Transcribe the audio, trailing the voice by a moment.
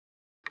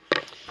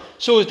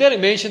So as Derek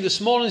mentioned, this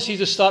morning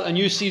sees us start a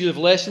new series of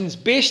lessons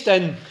based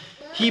in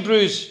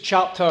Hebrews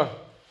chapter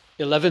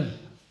 11.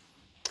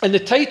 And the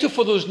title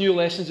for those new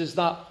lessons is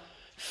that,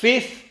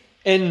 Faith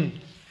in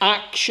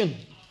Action.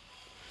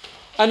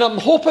 And I'm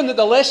hoping that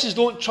the lessons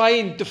don't try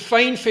and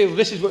define faith.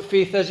 This is what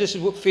faith is, this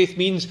is what faith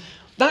means.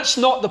 That's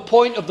not the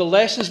point of the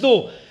lessons,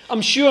 though.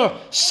 I'm sure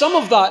some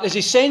of that is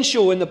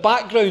essential in the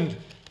background,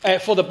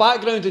 for the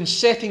background in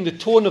setting the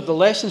tone of the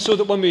lesson, so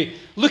that when we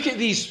look at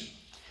these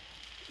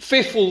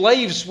faithful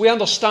lives, we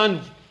understand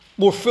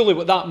more fully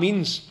what that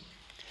means.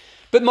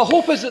 But my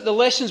hope is that the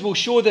lessons will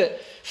show that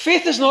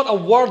faith is not a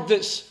word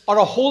or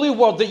a holy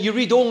word that you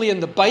read only in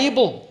the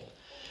Bible,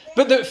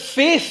 but that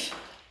faith,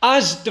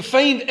 as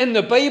defined in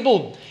the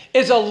Bible,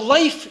 is a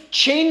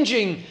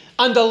life-changing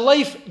and a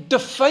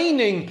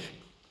life-defining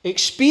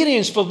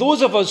experience for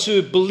those of us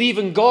who believe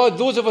in God,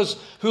 those of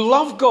us who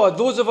love God,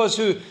 those of us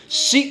who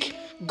seek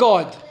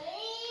God.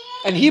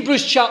 In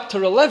Hebrews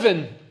chapter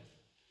 11,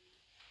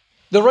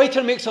 the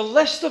writer makes a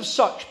list of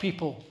such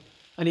people,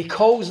 and he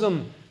calls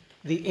them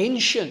the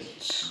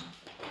ancients.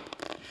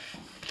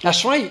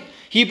 That's right.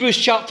 Hebrews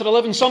chapter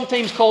 11,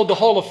 sometimes called the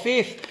Hall of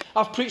Faith.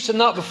 I've preached on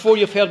that before,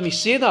 you've heard me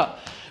say that.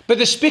 But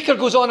the speaker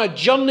goes on a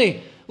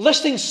journey,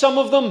 listing some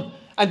of them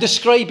and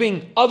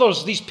describing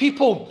others. These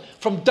people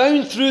from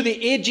down through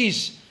the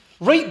ages,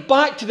 right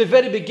back to the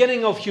very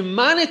beginning of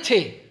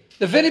humanity.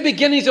 The very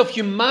beginnings of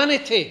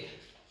humanity.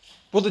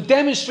 Well, the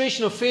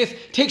demonstration of faith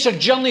takes a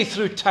journey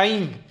through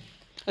time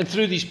and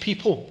through these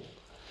people.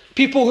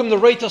 People whom the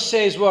writer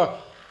says were,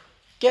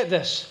 get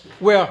this,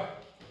 were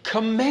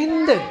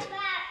commended.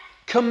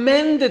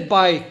 Commended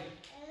by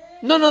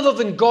none other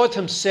than God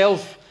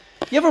himself.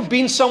 You ever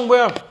been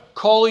somewhere,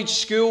 college,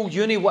 school,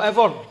 uni,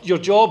 whatever, your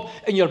job,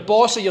 and your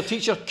boss or your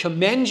teacher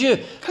commends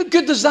you? How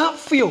good does that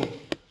feel?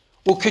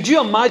 Well, could you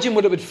imagine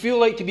what it would feel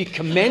like to be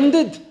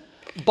commended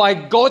by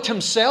God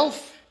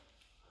himself?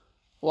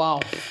 Wow.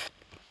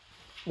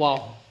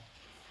 Wow.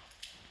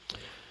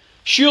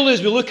 Surely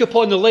as we look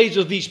upon the lives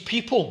of these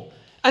people,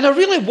 and I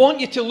really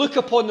want you to look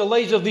upon the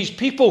lives of these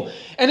people,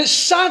 and it's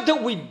sad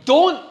that we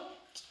don't.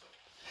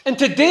 In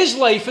today's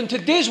life, in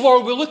today's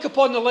world, we look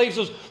upon the lives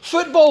of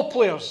football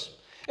players,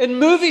 and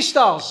movie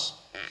stars,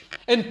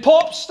 and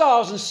pop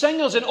stars, and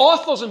singers, and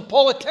authors, and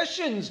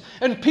politicians,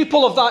 and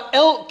people of that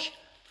ilk,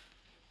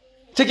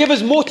 to give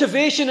us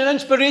motivation and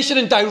inspiration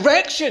and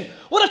direction.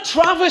 What a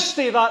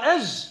travesty that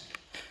is.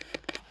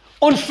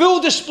 On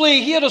full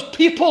display here is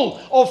people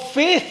of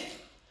faith,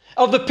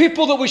 of the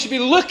people that we should be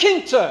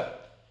looking to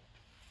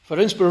for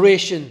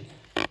inspiration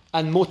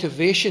and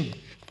motivation.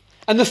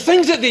 And the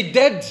things that they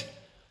did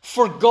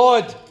for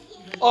God,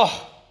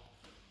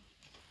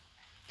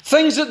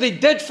 things that they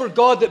did for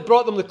God that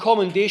brought them the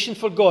commendation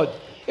for God.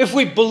 If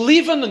we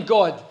believe in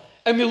God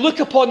and we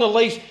look upon their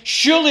life,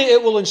 surely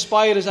it will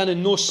inspire us, and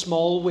in no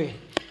small way,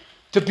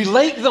 to be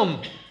like them,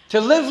 to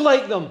live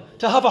like them,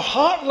 to have a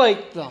heart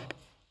like them.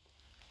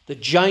 The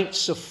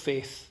giants of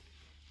faith.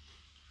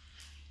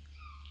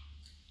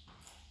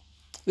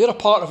 They're a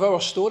part of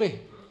our story.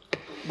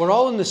 We're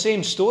all in the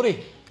same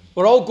story.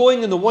 We're all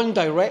going in the one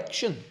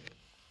direction.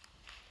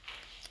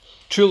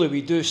 Truly,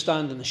 we do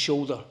stand on the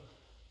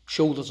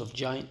shoulders of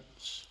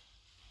giants.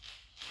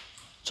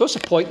 So what's the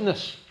point in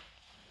this?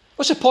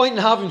 What's the point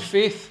in having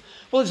faith?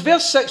 Well, as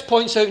verse 6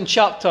 points out in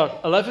chapter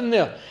 11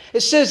 there,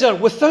 it says there,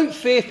 without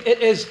faith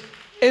it is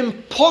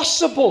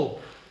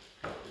impossible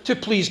to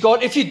please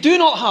God. If you do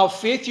not have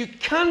faith, you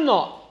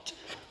cannot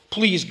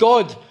please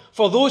God.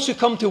 For those who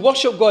come to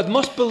worship God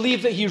must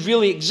believe that he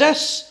really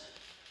exists.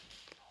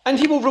 And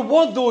he will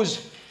reward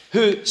those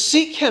who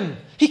seek him.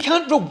 He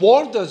can't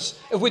reward us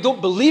if we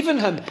don't believe in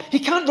him. He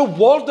can't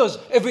reward us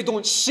if we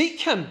don't seek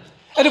him.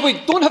 And if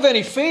we don't have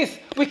any faith,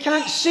 we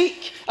can't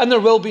seek, and there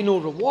will be no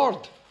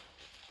reward.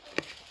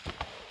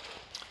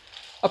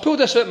 I pulled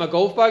this out of my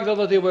golf bag the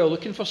other day while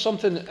looking for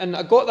something, and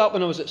I got that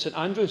when I was at St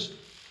Andrews.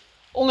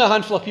 Only a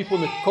handful of people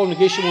in the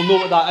congregation will know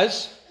what that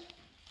is.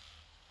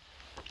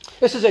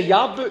 This is a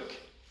yard book.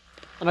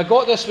 And I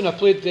got this when I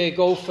played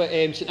golf at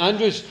St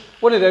Andrews.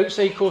 One of the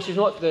outside courses,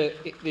 not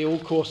the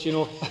old course, you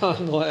know.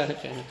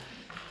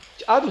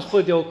 Adam's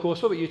played the old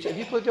course. What about you? Have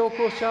you played the old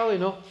course, Charlie?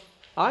 No?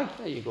 Aye,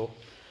 there you go.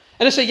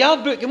 And it's a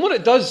yard book. And what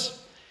it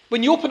does,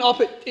 when you open it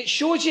up, it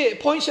shows you, it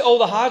points at all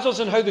the hazards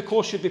and how the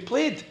course should be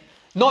played.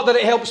 Not that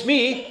it helps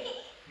me.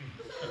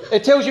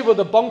 It tells you where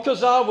the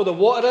bunkers are, where the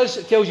water is.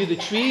 It tells you the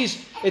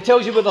trees. It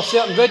tells you where there are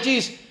certain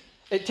ridges.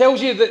 It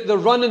tells you the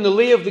run and the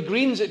lay of the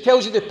greens. It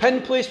tells you the pin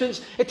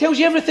placements. It tells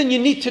you everything you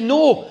need to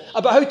know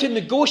about how to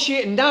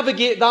negotiate and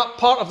navigate that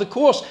part of the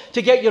course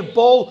to get your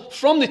ball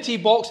from the tee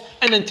box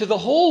and into the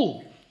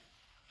hole.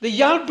 The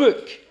yard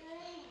book.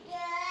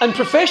 And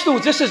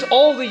professionals, this is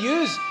all they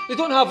use. They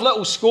don't have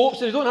little scopes.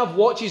 They don't have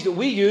watches that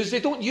we use. They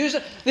don't use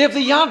it. They have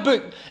the yard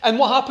book. And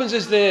what happens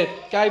is the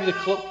guy with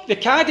the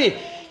caddy,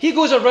 he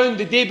goes around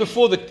the day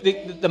before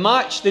the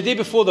match, the day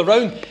before the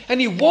round, and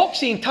he walks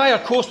the entire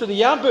course with the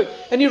yard book,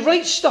 and he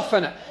writes stuff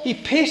in it. He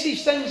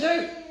paces things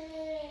out.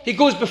 He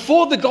goes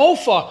before the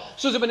golfer,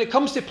 so that when it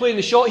comes to playing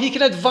the shot, he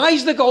can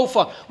advise the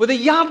golfer with a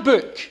yard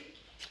book.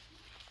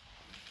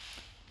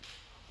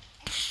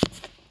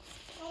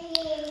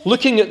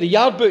 Looking at the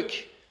yard book,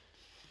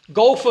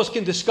 golfers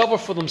can discover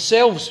for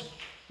themselves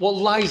what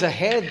lies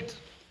ahead.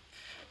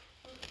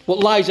 What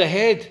lies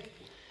ahead.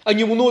 And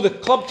you will know the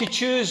club to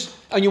choose,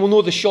 and you will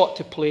know the shot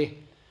to play.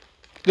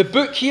 The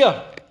book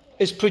here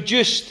is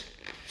produced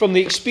from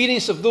the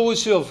experience of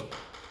those who have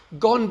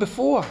gone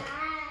before,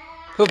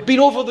 who have been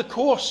over the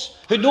course,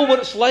 who know what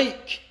it's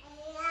like.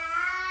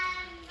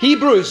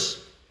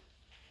 Hebrews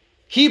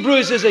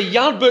is a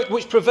yard book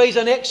which provides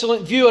an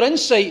excellent view or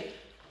insight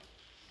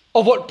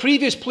of what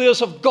previous players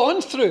have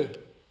gone through.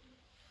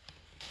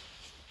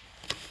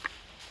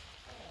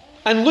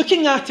 And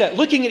looking at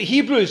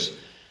Hebrews,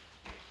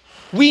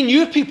 we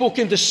new people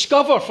can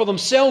discover for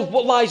themselves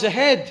what lies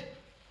ahead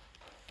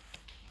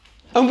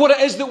and what it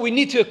is that we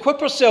need to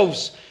equip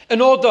ourselves in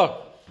order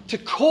to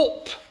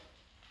cope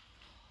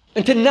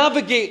and to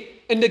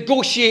navigate and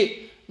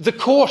negotiate the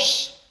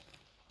course.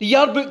 The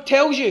yard book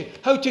tells you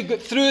how to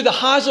get through the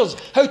hazards,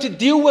 how to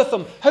deal with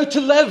them, how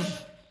to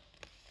live,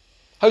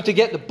 how to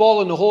get the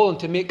ball in the hole and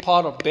to make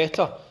par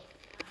better.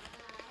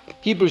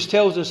 Hebrews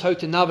tells us how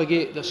to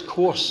navigate this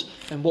course,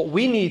 and what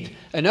we need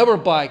in our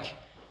bag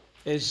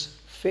is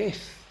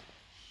faith.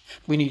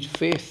 We need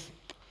faith.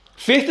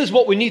 Faith is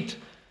what we need,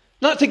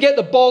 not to get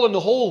the ball in the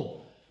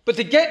hole, but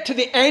to get to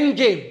the end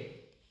game,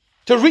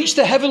 to reach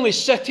the heavenly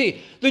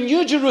city, the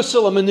new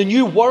Jerusalem and the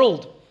new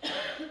world.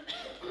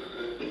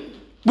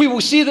 We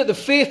will see that the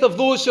faith of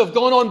those who have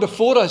gone on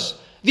before us,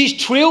 these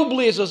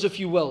trailblazers, if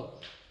you will,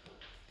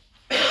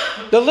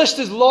 the list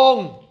is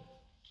long.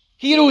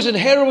 Heroes and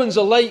heroines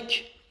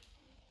alike.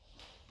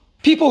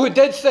 People who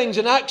did things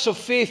in acts of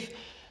faith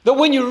that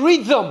when you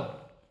read them,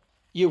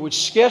 you would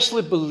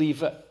scarcely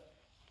believe it.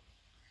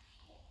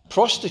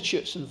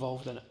 Prostitutes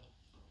involved in it.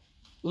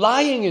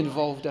 Lying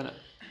involved in it.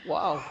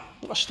 Wow,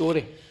 what a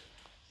story.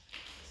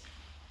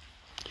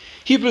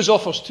 Hebrews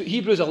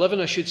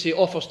 11,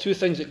 offers two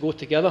things that go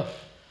together.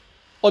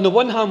 On the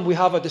one hand, we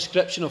have a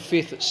description of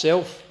faith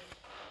itself.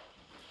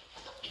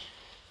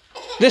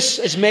 This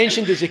is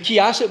mentioned as a key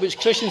asset which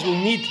Christians will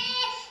need.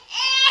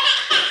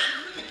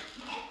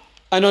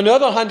 And on the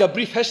other hand, a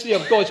brief history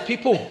of God's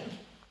people,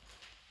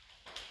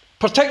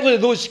 particularly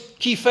those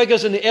key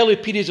figures in the early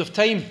periods of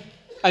time,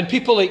 and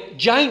people like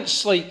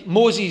giants like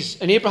Moses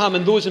and Abraham,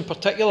 and those in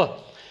particular.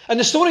 And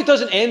the story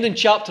doesn't end in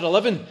chapter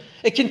 11.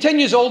 It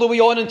continues all the way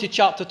on into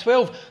chapter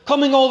 12,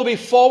 coming all the way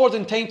forward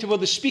in time to where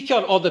the speaker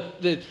or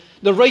the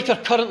writer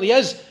currently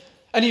is.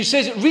 And he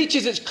says it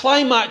reaches its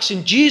climax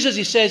in Jesus,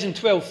 he says in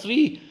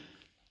 12:2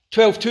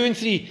 and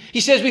 3.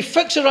 He says, we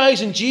fix our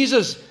eyes on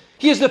Jesus.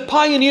 He is the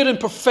pioneer and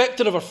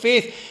perfecter of our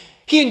faith.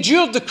 He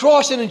endured the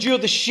cross and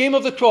endured the shame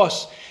of the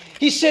cross.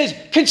 He says,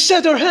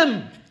 consider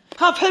him.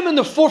 Have him in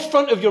the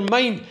forefront of your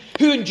mind,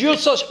 who endured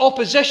such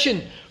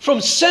opposition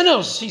from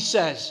sinners, he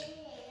says.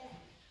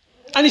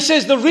 And he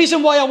says, the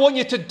reason why I want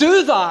you to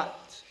do that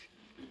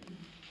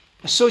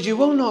is so you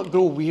will not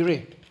grow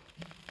weary,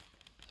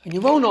 and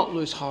you will not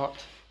lose heart,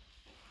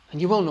 and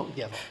you will not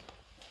give up.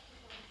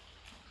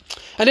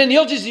 And then he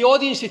urges the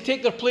audience to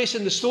take their place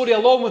in the story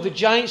along with the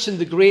giants and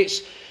the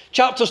greats.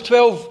 Chapters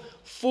 12,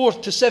 4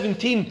 to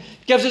 17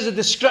 gives us a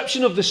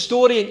description of the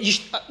story. And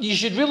you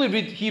should really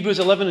read Hebrews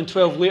 11 and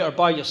 12 later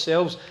by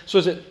yourselves,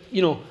 so that,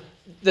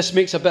 this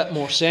makes a bit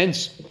more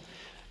sense.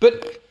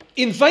 But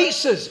he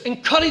invites us,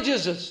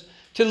 encourages us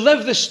to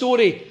live the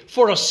story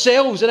for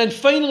ourselves, and then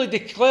finally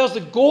declares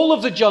the goal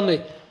of the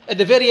journey at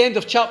the very end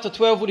of chapter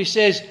 12, where he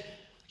says,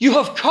 you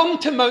have come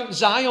to Mount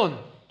Zion,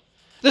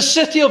 the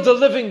city of the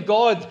living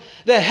God,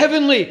 the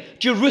heavenly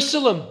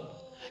Jerusalem.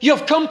 You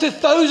have come to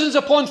thousands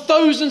upon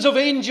thousands of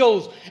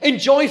angels in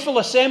joyful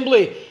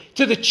assembly,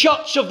 to the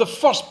church of the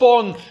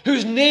firstborn,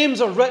 whose names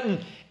are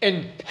written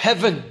in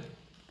heaven.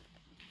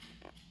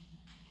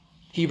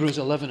 Hebrews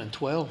 11 and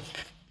 12.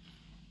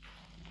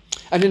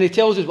 And then he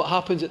tells us what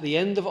happens at the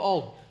end of it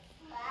all.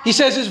 He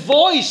says his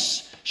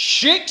voice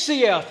shakes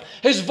the earth.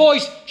 His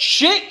voice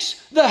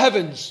shakes the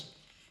heavens.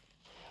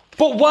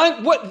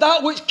 But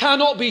that which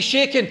cannot be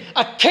shaken,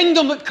 a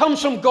kingdom that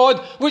comes from God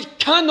which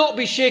cannot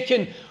be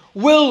shaken,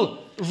 will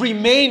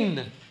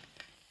remain.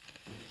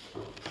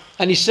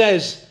 And he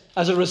says,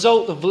 as a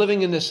result of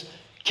living in this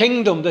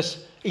kingdom,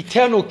 this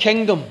eternal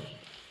kingdom,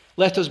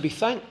 let us be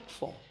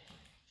thankful.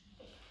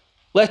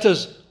 Let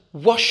us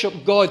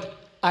worship God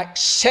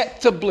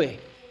acceptably,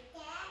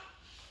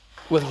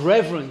 with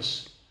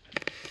reverence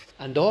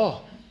and awe.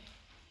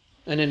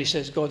 And then he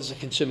says God is a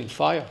consuming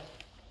fire.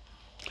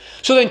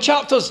 So then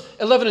chapters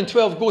 11 and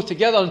 12 go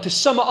together, and to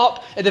sum it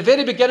up, at the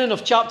very beginning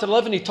of chapter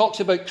 11 he talks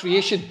about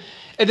creation.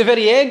 At the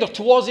very end, or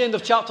towards the end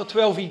of chapter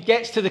 12, he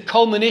gets to the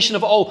culmination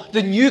of it all,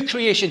 the new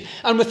creation.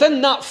 And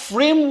within that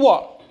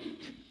framework,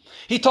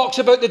 he talks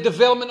about the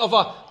development of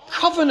a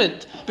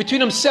covenant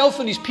between himself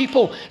and his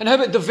people, and how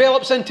it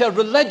develops into a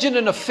religion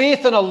and a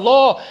faith and a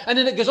law, and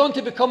then it goes on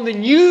to become the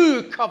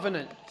new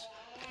covenant,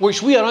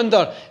 which we are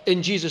under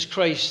in Jesus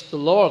Christ the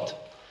Lord.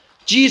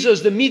 Jesus,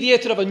 the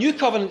mediator of a new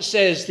covenant,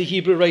 says the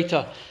Hebrew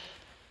writer.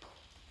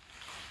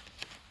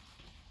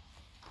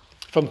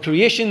 From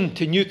creation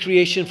to new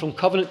creation, from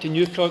covenant to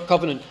new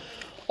covenant,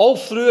 all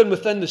through and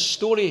within the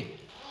story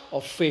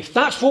of faith.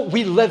 That's what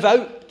we live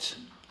out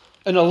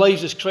in our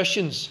lives as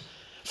Christians.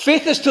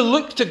 Faith is to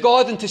look to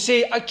God and to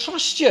say, I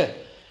trust you.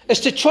 It's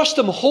to trust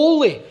Him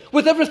wholly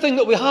with everything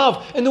that we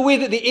have in the way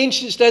that the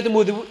ancients did, and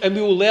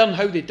we will learn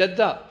how they did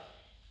that.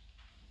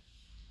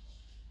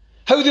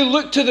 How they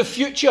look to the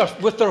future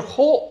with their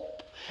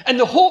hope. And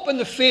the hope and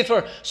the faith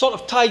are sort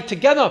of tied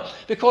together,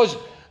 because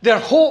their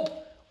hope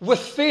with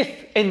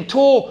faith in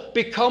tow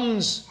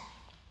becomes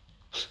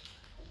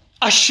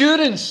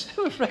assurance.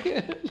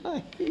 Right?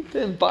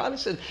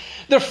 Embarrassing.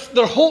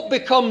 Their hope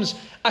becomes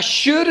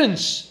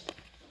assurance.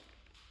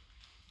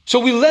 So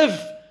we live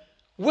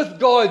with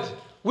God,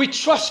 we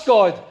trust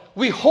God,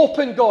 we hope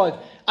in God,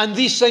 and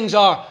these things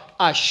are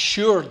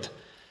assured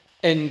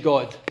in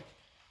God.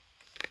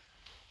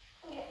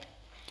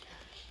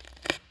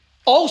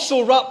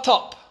 Also wrapped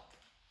up,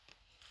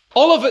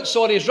 all of it,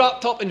 is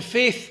wrapped up in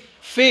faith.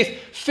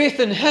 Faith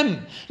in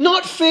Him.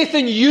 Not faith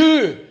in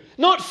you,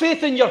 not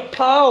faith in your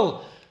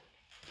pal,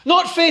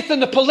 not faith in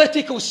the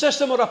political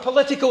system or a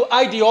political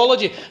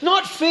ideology,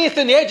 not faith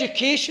in the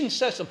education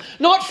system,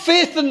 not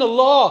faith in the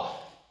law,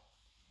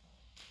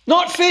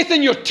 not faith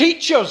in your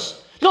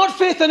teachers, not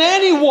faith in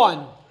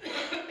anyone.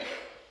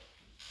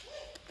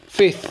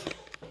 Faith.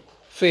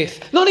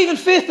 Not even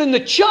faith in the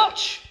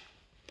church,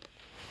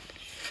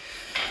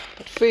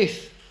 but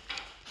faith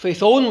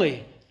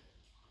only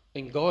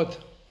in God.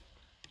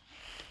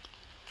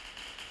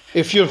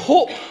 If your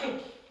hope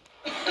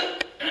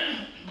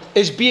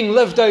is being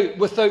lived out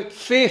without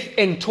faith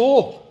in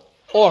tow,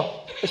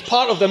 or as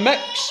part of the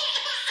mix,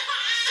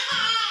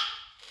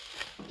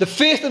 the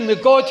faith in the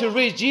God who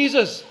raised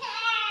Jesus,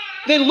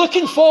 then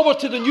looking forward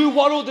to the new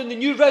world and the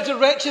new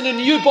resurrection and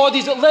the new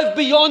bodies that live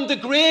beyond the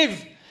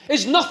grave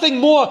is nothing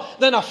more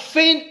than a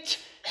faint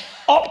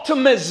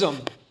optimism.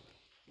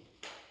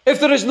 If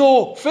there is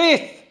no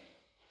faith,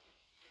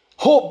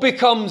 hope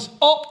becomes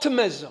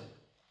optimism.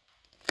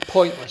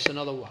 Pointless, in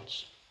other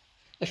words,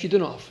 if you do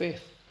not have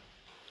faith.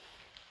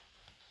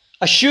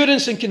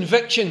 Assurance and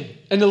conviction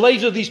in the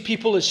lives of these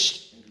people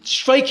is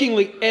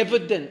strikingly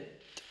evident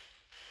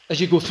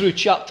as you go through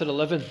chapter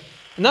 11.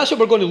 And that's what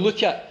we're going to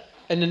look at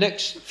in the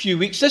next few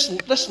weeks.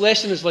 This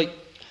lesson is like,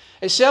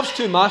 it serves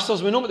two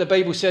masters. We know what the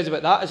Bible says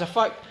about that. As a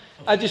fact,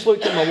 I just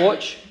looked at my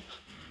watch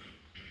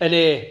and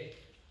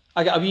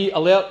I got a wee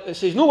alert. It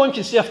says, no one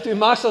can serve two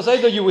masters.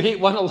 Either you will hate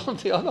one or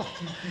love the other.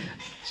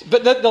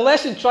 But the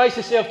lesson tries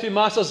to serve two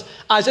masters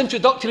as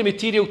introductory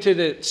material to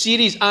the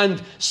series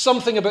and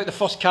something about the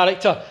first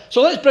character.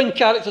 So let's bring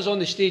characters on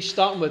the stage,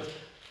 starting with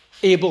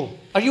Abel.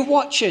 Are you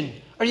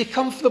watching? Are you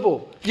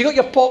comfortable? You got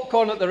your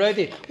popcorn at the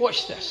ready?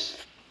 Watch this.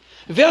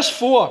 Verse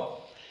 4.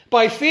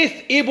 By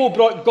faith Abel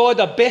brought God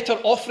a better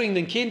offering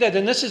than Cain did.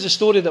 And this is the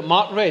story that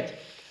Mark read.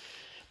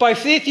 By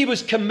faith he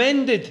was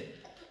commended.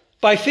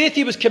 By faith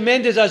he was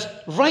commended as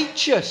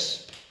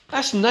righteous.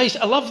 That's nice.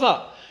 I love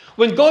that.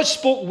 When God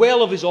spoke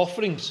well of his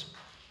offerings.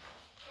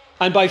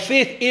 And by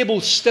faith Abel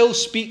still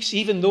speaks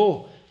even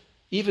though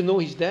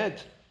he's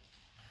dead.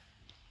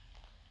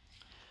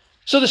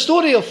 So the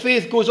story of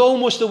faith goes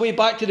almost the way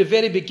back to the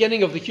very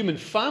beginning of the human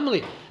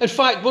family. In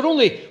fact, we're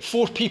only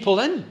 4 people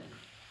in.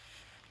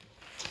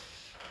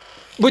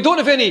 We don't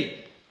have any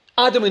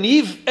Adam and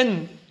Eve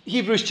in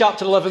Hebrews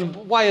chapter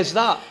 11. Why is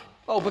that?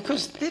 Oh,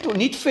 because they don't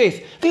need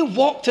faith. They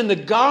walked in the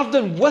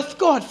garden with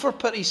God, for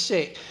pity's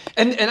sake.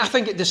 And I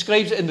think it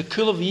describes it in the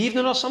cool of the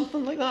evening or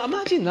something like that.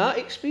 Imagine that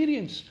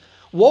experience.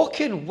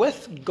 Walking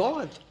with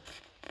God.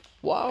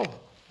 Wow.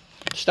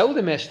 Still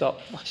they messed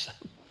up.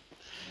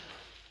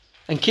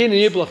 And Cain and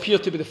Abel appear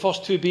to be the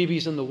first 2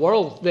 babies in the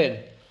world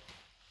then.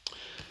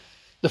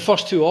 The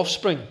first 2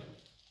 offspring.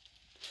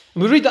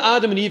 And we read that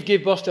Adam and Eve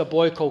gave birth to a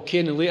boy called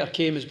Cain, and later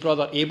came his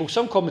brother Abel.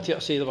 Some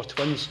commentators say they were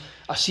twins.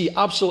 I see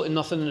absolutely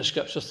nothing in the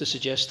scriptures to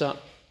suggest that.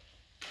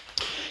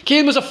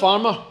 Cain was a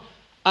farmer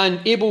and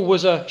Abel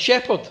was a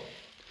shepherd.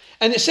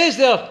 And it says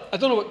there, I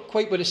don't know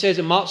quite what it says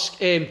in Mark's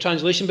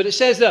translation, but it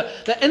says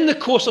that in the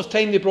course of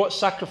time they brought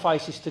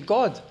sacrifices to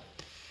God.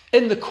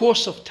 In the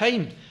course of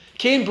time.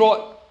 Cain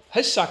brought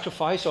his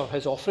sacrifice, or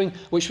his offering,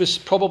 which was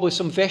probably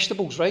some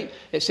vegetables, right?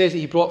 It says that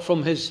he brought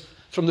from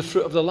the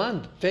fruit of the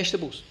land,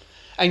 vegetables.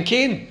 And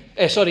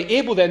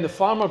Abel then, the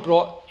farmer,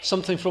 brought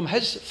something from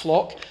his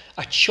flock,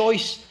 a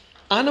choice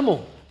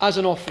animal, as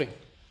an offering.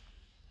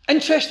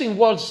 Interesting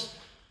words,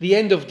 the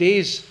end of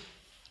days,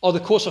 or the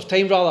course of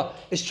time rather,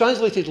 is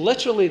translated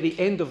literally the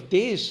end of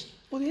days.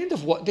 Well, the end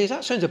of what days?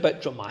 That sounds a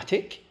bit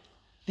dramatic.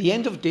 The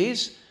end of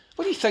days?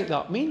 What do you think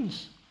that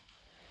means?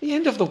 The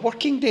end of the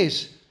working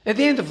days. At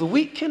the end of the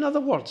week, in other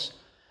words.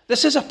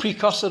 This is a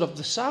precursor of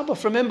the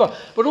Sabbath. Remember,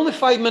 we're only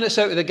 5 minutes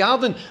out of the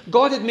garden.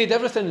 God had made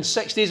everything in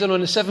 6 days, and on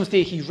the 7th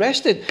day he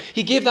rested.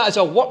 He gave that as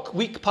a work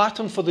week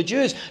pattern for the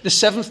Jews. The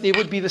 7th day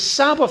would be the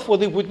Sabbath, where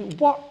they wouldn't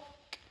work.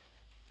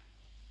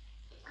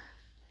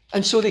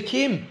 And so they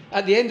came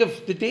at the end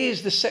of the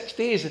days, the 6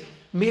 days,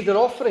 made their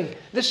offering.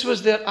 This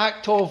was their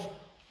act of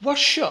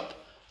worship,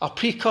 a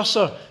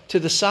precursor to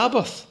the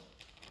Sabbath.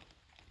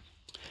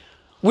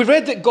 We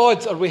heard that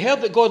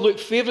God looked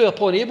favourably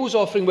upon Abel's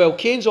offering, while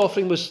Cain's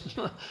offering was,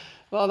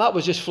 well, that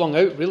was just flung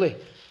out, really.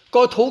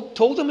 God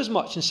told him as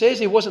much and says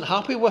he wasn't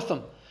happy with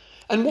him.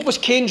 And what was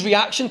Cain's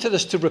reaction to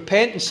this? To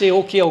repent and say,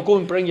 okay, I'll go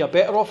and bring you a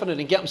better offering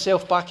and get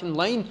himself back in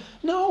line?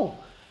 No.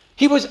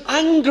 He was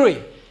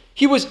angry.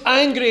 He was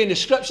angry, and the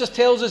scriptures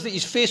tells us that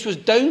his face was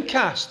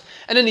downcast.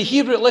 And in the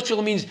Hebrew, it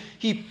literally means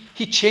he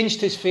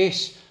changed his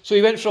face. So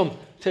he went from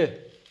to...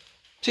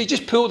 So he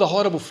just pulled a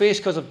horrible face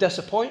because of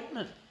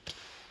disappointment.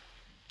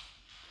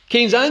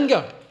 Cain's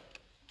anger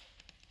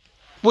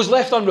was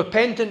left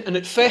unrepentant, and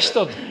it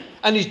festered,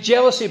 and his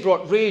jealousy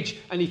brought rage,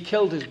 and he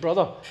killed his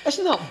brother.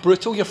 Isn't that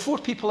brutal? You're 4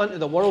 people into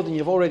the world and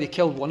you've already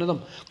killed one of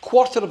them.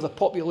 1/4 of the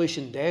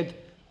population dead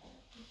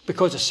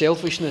because of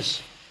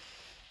selfishness.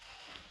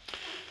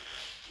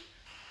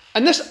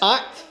 And this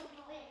act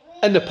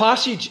in the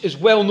passage is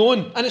well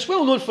known, and it's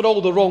well known for all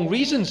the wrong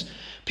reasons.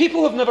 People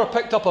who have never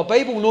picked up a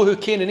Bible know who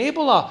Cain and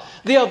Abel are.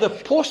 They are the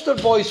poster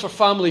boys for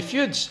family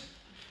feuds.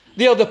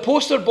 They are the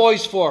poster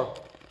boys for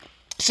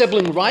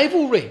sibling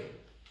rivalry.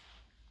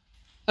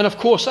 And of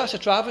course, that's a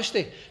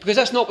travesty, because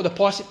that's not what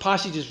the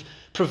passage is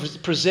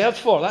preserved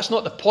for. That's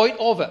not the point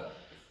of it.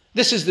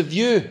 This is the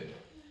view,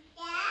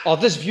 or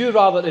this view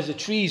rather, is the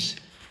trees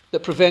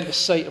that prevent the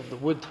sight of the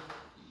wood.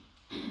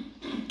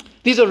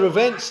 These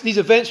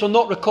events were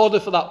not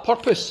recorded for that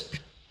purpose.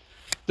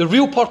 The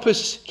real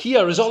purpose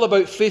here is all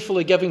about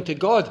faithfully giving to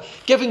God,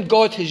 giving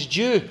God his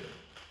due,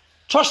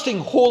 trusting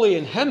wholly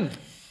in him.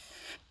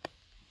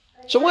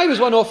 So why was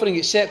one offering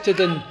accepted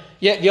and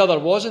yet the other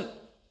wasn't?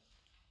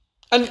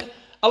 And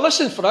I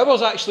listened for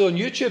hours actually on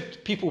YouTube to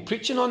people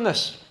preaching on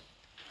this.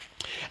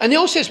 And they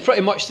all say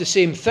pretty much the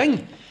same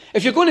thing.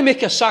 If you're going to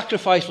make a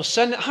sacrifice for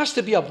sin, it has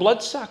to be a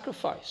blood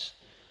sacrifice.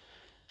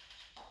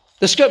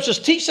 The scriptures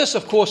teach this,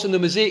 of course, in the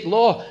Mosaic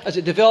law, as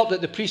it developed,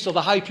 that the priest or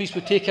the high priest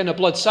would take in a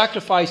blood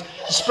sacrifice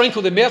to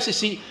sprinkle the mercy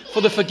seat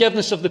for the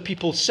forgiveness of the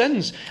people's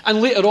sins. And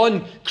later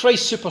on,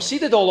 Christ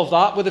superseded all of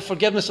that with the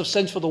forgiveness of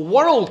sins for the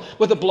world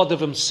with the blood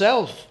of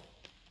himself.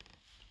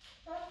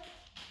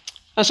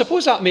 I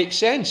suppose that makes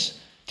sense,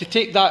 to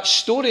take that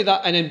story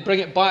and then bring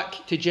it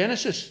back to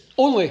Genesis.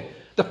 Only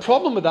the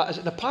problem with that is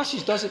that the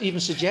passage doesn't even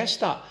suggest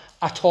that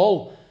at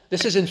all.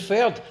 This is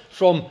inferred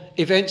from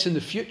events in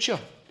the future.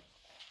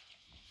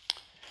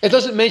 It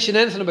doesn't mention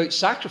anything about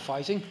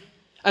sacrificing,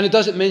 and it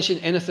doesn't mention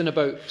anything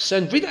about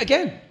sin. Read it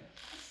again.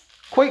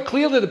 Quite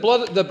clearly, the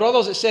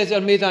brothers, it says they're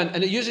made in,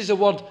 and it uses the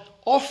word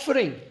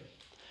offering.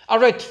 I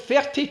read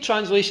 30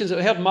 translations that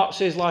I heard Mark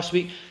says last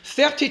week.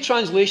 30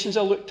 translations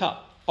I looked at,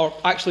 or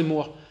actually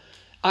more.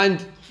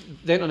 And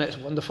the internet's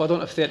wonderful. I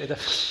don't have 30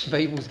 different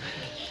Bibles.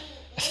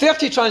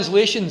 30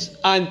 translations,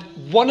 and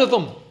one of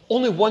them,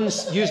 only one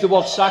used the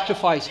word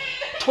sacrifice.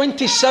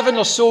 27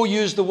 or so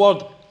used the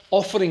word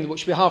offering,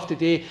 which we have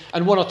today,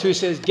 and 1 or 2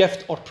 says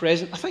gift or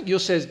present. I think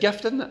yours says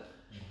gift, isn't it?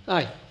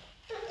 Aye.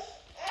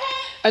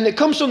 And it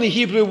comes from the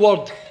Hebrew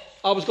word,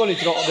 I was going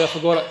to drop it there, I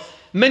forgot it.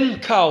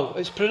 Minkal.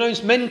 It's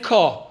pronounced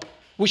minka,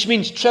 which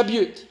means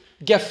tribute,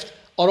 gift,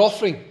 or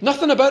offering.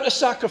 Nothing about a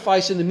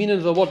sacrifice in the meaning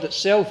of the word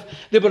itself.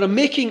 They were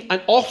making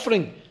an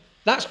offering.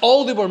 That's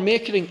all they were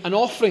making, an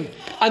offering.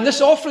 And this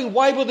offering,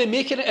 why were they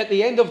making it at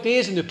the end of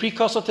days and the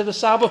precursor to the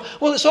Sabbath?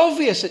 Well, it's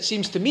obvious, it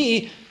seems to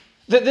me,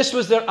 that this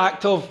was their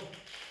act of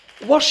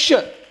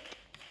worship.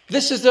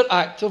 This is their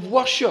act of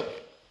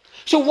worship.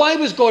 So why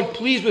was God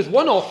pleased with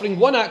one offering,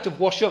 one act of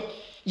worship,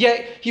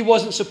 yet he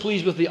wasn't so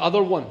pleased with the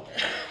other one?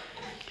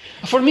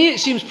 For me, it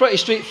seems pretty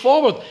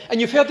straightforward.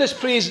 And you've heard this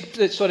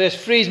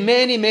phrase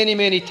many, many,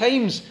 many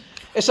times.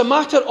 It's a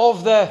matter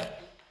of the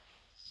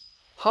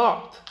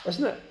heart,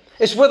 isn't it?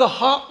 It's where the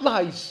heart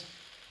lies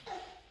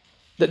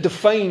that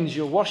defines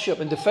your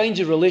worship and defines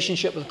your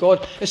relationship with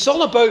God. It's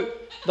all about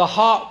the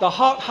heart. The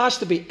heart has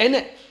to be in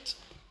it.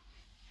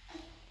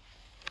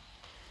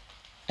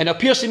 And it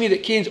appears to me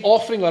that Cain's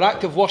offering or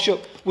act of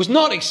worship was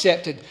not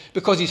accepted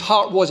because his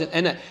heart wasn't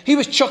in it. He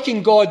was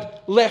chucking God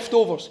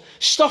leftovers,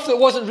 stuff that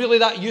wasn't really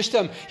that used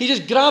to him. He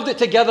just grabbed it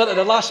together at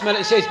the last minute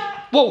and says,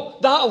 well,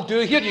 that'll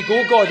do. Here you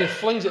go, God, and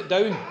flings it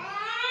down.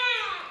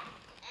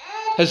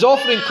 His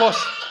offering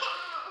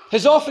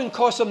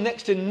costs him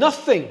next to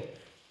nothing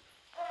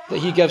that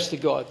he gives to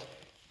God.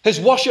 His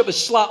worship is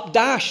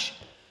slapdash.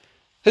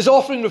 His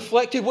offering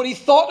reflected what he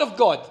thought of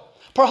God,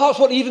 perhaps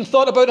what he even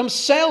thought about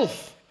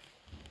himself.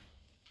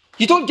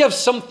 You don't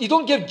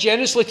give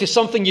generously to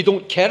something you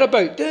don't care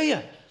about, do you?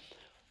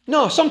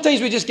 No, sometimes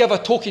we just give a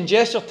token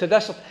gesture to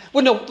this.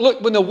 When the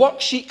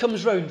worksheet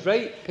comes round,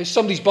 right, it's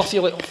somebody's birthday,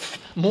 you're like,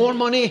 more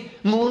money.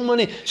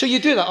 So you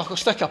do that. I'll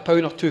stick £1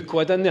 or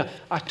 £2 in there,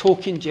 a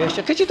token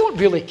gesture, because you don't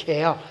really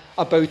care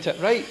about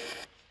it, right?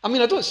 I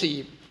mean, I don't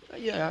see,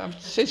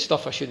 I've said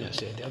stuff I shouldn't have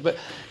said there, but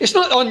it's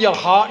not on your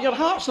heart. Your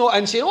heart's not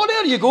in saying, oh,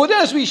 there you go,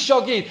 there's wee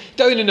Shuggy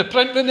down in the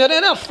print room, there,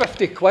 and there's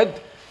 £50.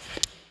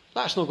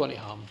 That's not going to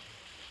harm.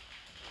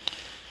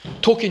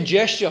 Token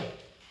gesture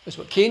is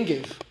what Cain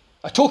gave.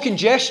 A token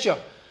gesture.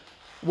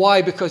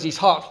 Why? Because his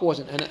heart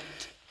wasn't in it.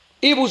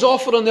 Abel's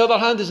offer, on the other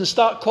hand, is in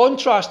stark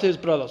contrast to his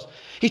brothers.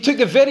 He took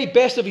the very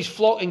best of his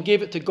flock and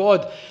gave it to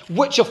God,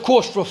 which of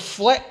course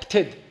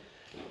reflected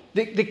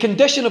the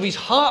condition of his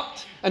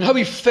heart and how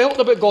he felt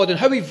about God and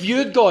how he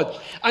viewed God.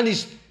 And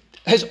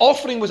His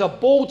offering was a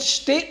bold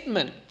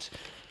statement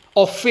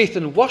of faith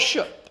and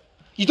worship.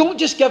 You don't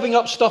just giving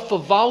up stuff for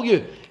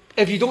value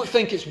if you don't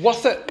think it's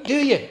worth it, do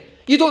you?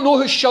 You don't know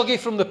who Shuggy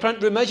from the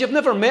print room is. You've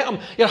never met him.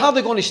 You're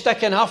hardly going to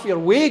stick in half your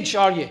wage,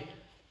 are you?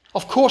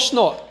 Of course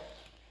not.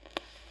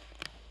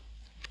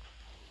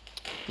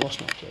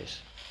 Lost my place.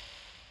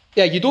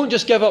 Yeah, you don't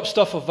just give up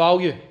stuff of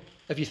value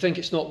if you think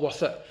it's not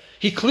worth it.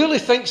 He clearly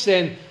thinks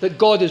then that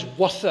God is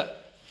worth it.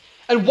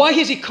 And why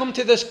has he come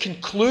to this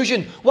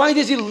conclusion? Why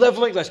does he live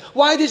like this?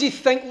 Why does he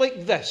think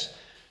like this?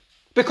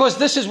 Because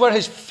this is where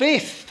his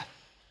faith,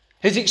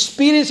 his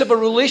experience of a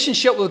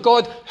relationship with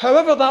God,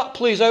 however that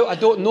plays out, I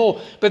don't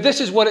know. But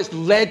this is where it's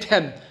led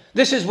him.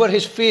 This is where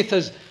his faith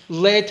has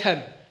led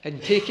him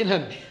and taken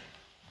him.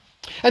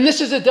 And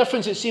this is the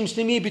difference, it seems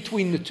to me,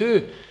 between the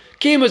two.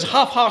 Cain was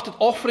half-hearted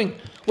offering,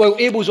 while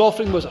Abel's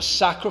offering was a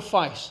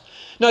sacrifice.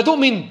 Now, I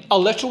don't mean a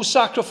literal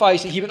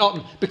sacrifice that he went up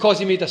because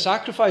he made a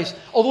sacrifice.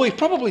 Although he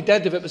probably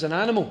did if it was an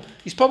animal.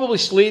 He's probably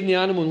slain the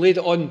animal and laid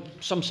it on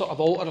some sort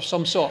of altar of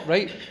some sort,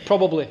 right?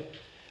 Probably.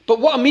 But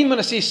what I mean when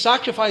I say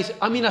sacrifice,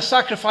 I mean a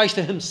sacrifice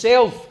to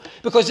himself.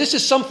 Because this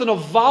is something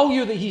of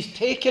value that he's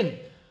taken.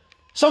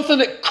 Something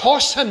that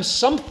costs him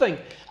something.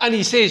 And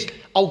he says,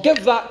 I'll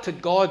give that to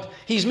God.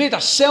 He's made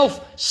a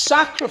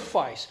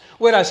self-sacrifice.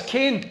 Whereas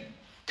Cain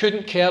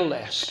couldn't care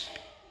less.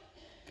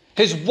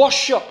 His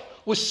worship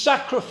was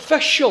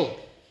sacrificial.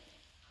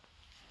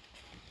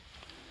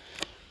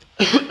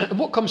 And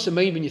what comes to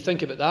mind when you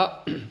think about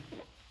that?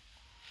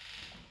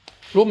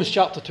 Romans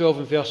chapter 12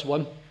 and verse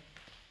 1.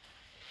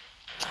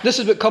 This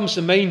is what comes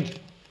to mind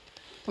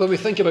when we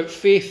think about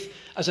faith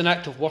as an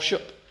act of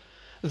worship.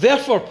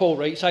 Therefore, Paul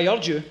writes, I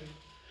urge you,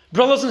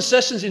 brothers and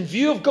sisters, in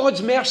view of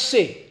God's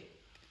mercy,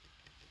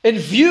 in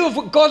view of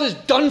what God has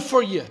done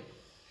for you,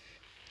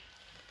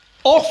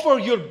 offer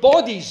your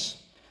bodies,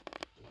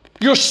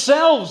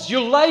 yourselves,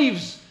 your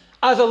lives,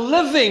 as a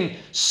living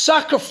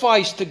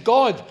sacrifice to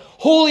God,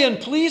 holy and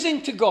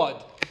pleasing to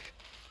God.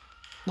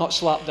 Not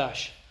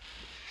slapdash.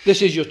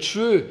 This is your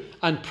true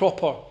and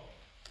proper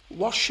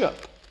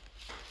worship.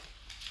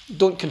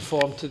 Don't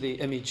conform to the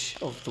image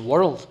of the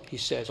world, he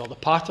says, or the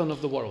pattern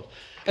of the world.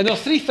 And there are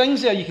three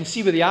things there you can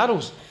see with the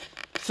arrows.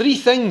 Three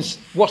things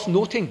worth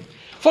noting.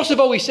 First of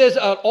all, he says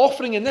that our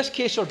offering, in this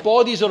case our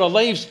bodies or our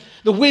lives,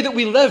 the way that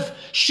we live,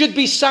 should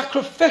be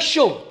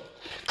sacrificial.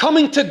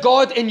 Coming to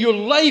God in your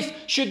life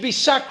should be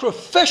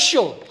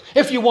sacrificial.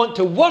 If you want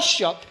to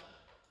worship,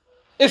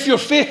 if your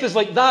faith is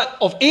like that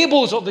of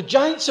Abel's or the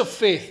giants of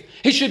faith,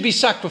 it should be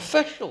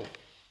sacrificial.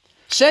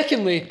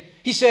 Secondly,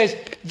 he says,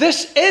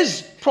 this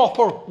is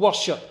proper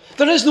worship.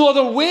 There is no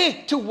other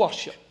way to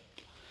worship.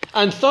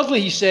 And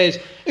thirdly, he says,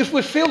 if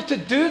we fail to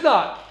do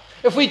that,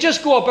 if we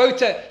just go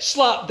about it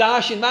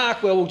slapdash and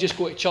well, we'll just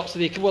go to church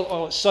today,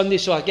 well, it's Sunday,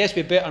 so I guess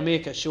we better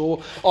make a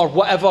show, or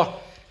whatever.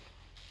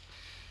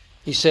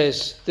 He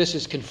says, this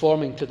is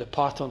conforming to the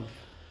pattern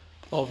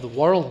of the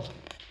world.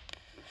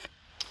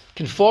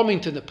 Conforming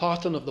to the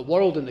pattern of the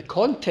world in the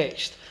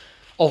context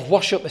of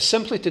worship is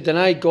simply to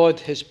deny God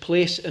his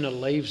place in our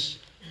lives.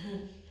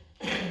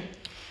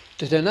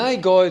 To deny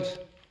God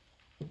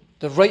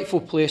the rightful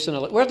place in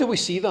our life. Where do we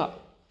see that?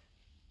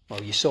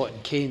 Well, you saw it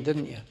in Cain,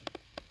 didn't you?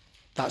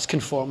 That's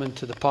conforming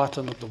to the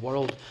pattern of the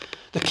world.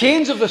 The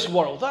Cains of this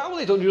world,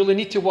 they don't really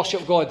need to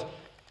worship God.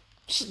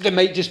 They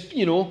might just,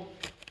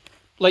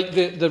 like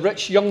the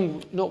rich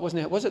young, was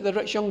it the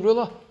rich young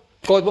ruler?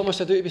 God, what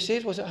must I do to be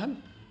saved? Was it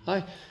him?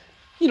 Aye.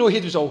 He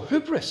was all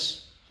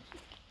hubris.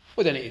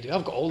 What do I need to do?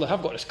 I've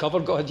got this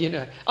covered, God.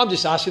 I'm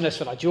just asking this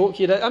for a joke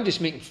here. I'm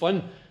just making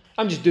fun.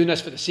 I'm just doing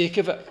this for the sake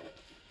of it.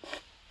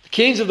 The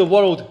Cains of the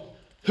world,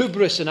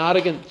 hubris and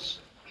arrogance,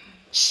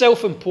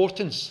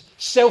 self-importance,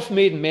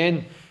 self-made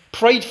men,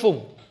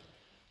 prideful.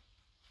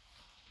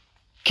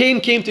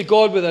 Cain came to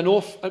God with an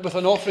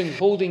offering,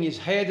 holding his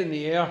head in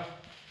the air.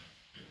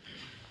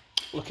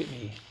 Look at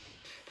me.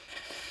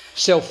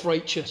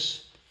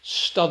 Self-righteous,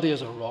 sturdy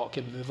as a rock,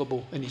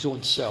 immovable in his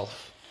own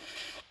self.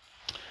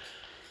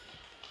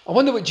 I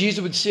wonder what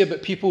Jesus would say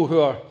about people who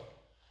are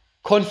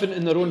confident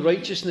in their own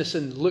righteousness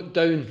and look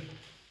down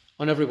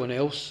on everyone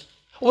else.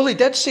 Well, he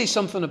did say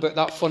something about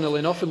that, funnily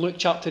enough, in Luke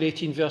chapter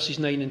 18, verses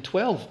 9 and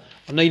 12.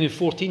 Or 9 and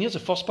 14. Here's the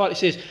first part.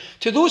 He says,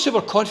 to those who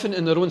are confident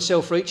in their own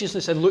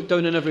self-righteousness and look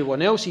down on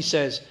everyone else, he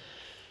says,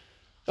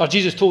 or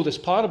Jesus told this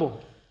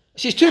parable. He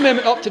says, two men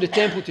went up to the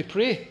temple to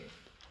pray.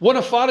 One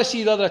a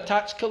Pharisee, the other a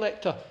tax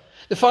collector.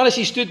 The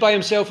Pharisee stood by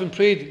himself and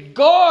prayed,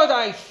 God,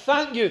 I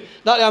thank you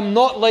that I am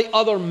not like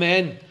other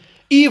men,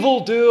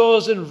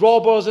 evildoers and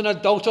robbers and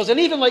adulterers, and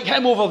even like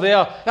him over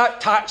there,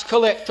 that tax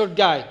collector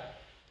guy.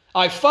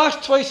 I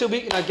fast twice a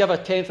week and I give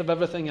 1/10 of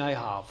everything I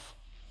have.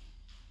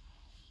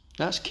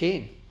 That's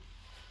Cain.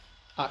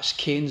 That's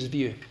Cain's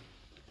view.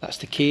 That's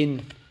the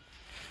Cain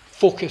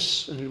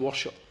focus in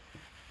worship.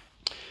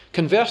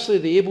 Conversely,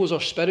 the Abels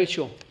are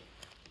spiritual,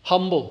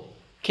 humble.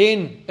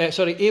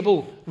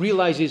 Abel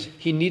realizes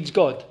he needs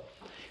God.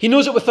 He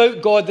knows that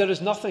without God there is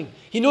nothing.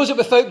 He knows that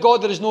without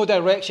God there is no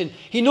direction.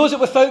 He knows that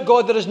without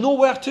God there is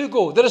nowhere to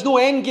go. There is no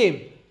end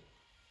game.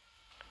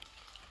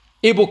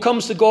 Abel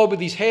comes to God with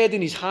his head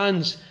in his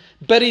hands,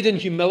 buried in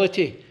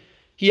humility.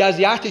 He has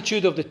the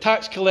attitude of the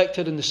tax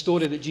collector in the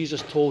story that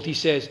Jesus told. He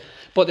says,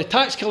 but the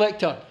tax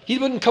collector, he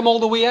wouldn't come all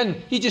the way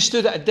in. He just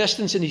stood at a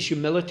distance in his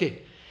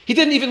humility. He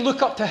didn't even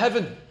look up to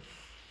heaven,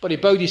 but he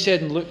bowed his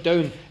head and looked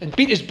down and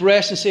beat his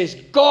breast and says,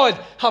 God,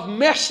 have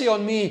mercy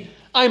on me.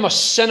 I'm a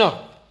sinner.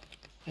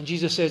 And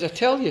Jesus says, I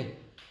tell you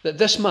that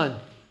this man,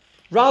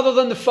 rather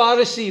than the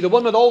Pharisee, the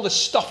one with all the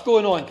stuff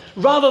going on,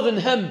 rather than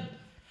him,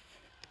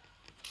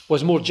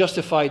 was more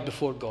justified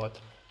before God.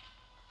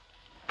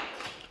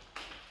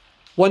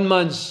 One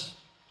man's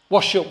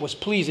worship was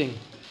pleasing,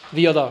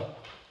 the other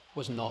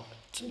was not.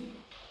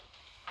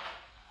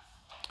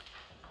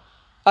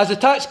 As the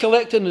tax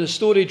collector in the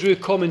story drew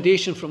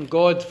commendation from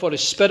God for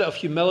his spirit of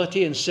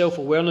humility and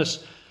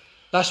self-awareness,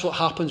 that's what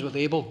happens with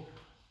Abel.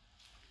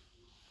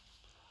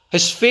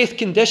 His faith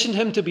conditioned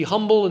him to be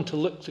humble and to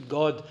look to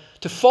God,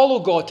 to follow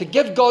God, to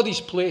give God his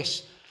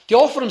place, to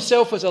offer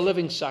himself as a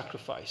living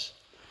sacrifice.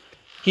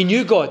 He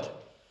knew God.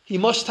 He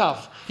must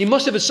have. He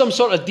must have had some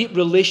sort of deep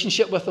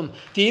relationship with him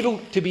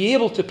to be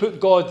able to put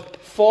God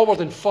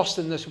forward and first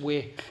in this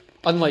way,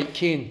 unlike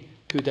Cain,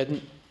 who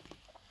didn't.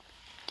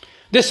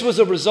 This was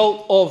a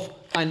result of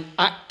an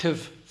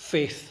active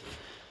faith.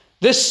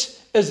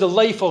 This is the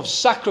life of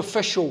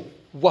sacrificial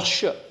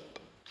worship.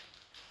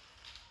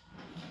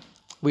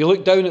 We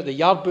look down at the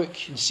yard book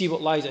and see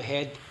what lies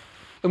ahead.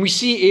 And we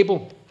see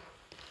Abel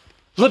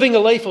living a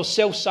life of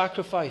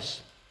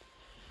self-sacrifice.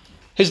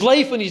 His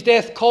life and his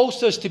death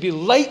calls us to be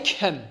like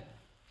him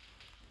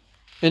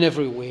in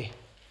every way.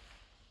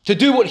 To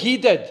do what he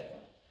did.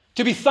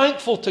 To be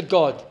thankful to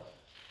God.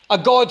 A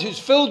God who's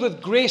filled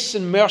with grace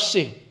and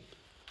mercy.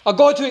 A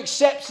God who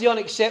accepts the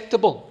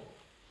unacceptable.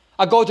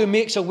 A God who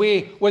makes a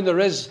way when there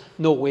is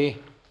no way.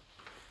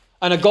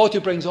 And a God who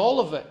brings all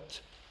of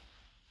it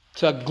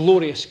to a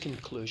glorious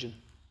conclusion.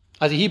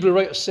 As the Hebrew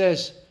writer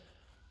says,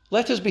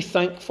 let us be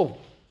thankful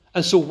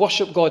and so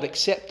worship God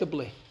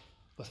acceptably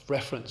with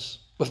reverence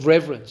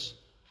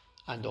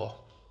and awe.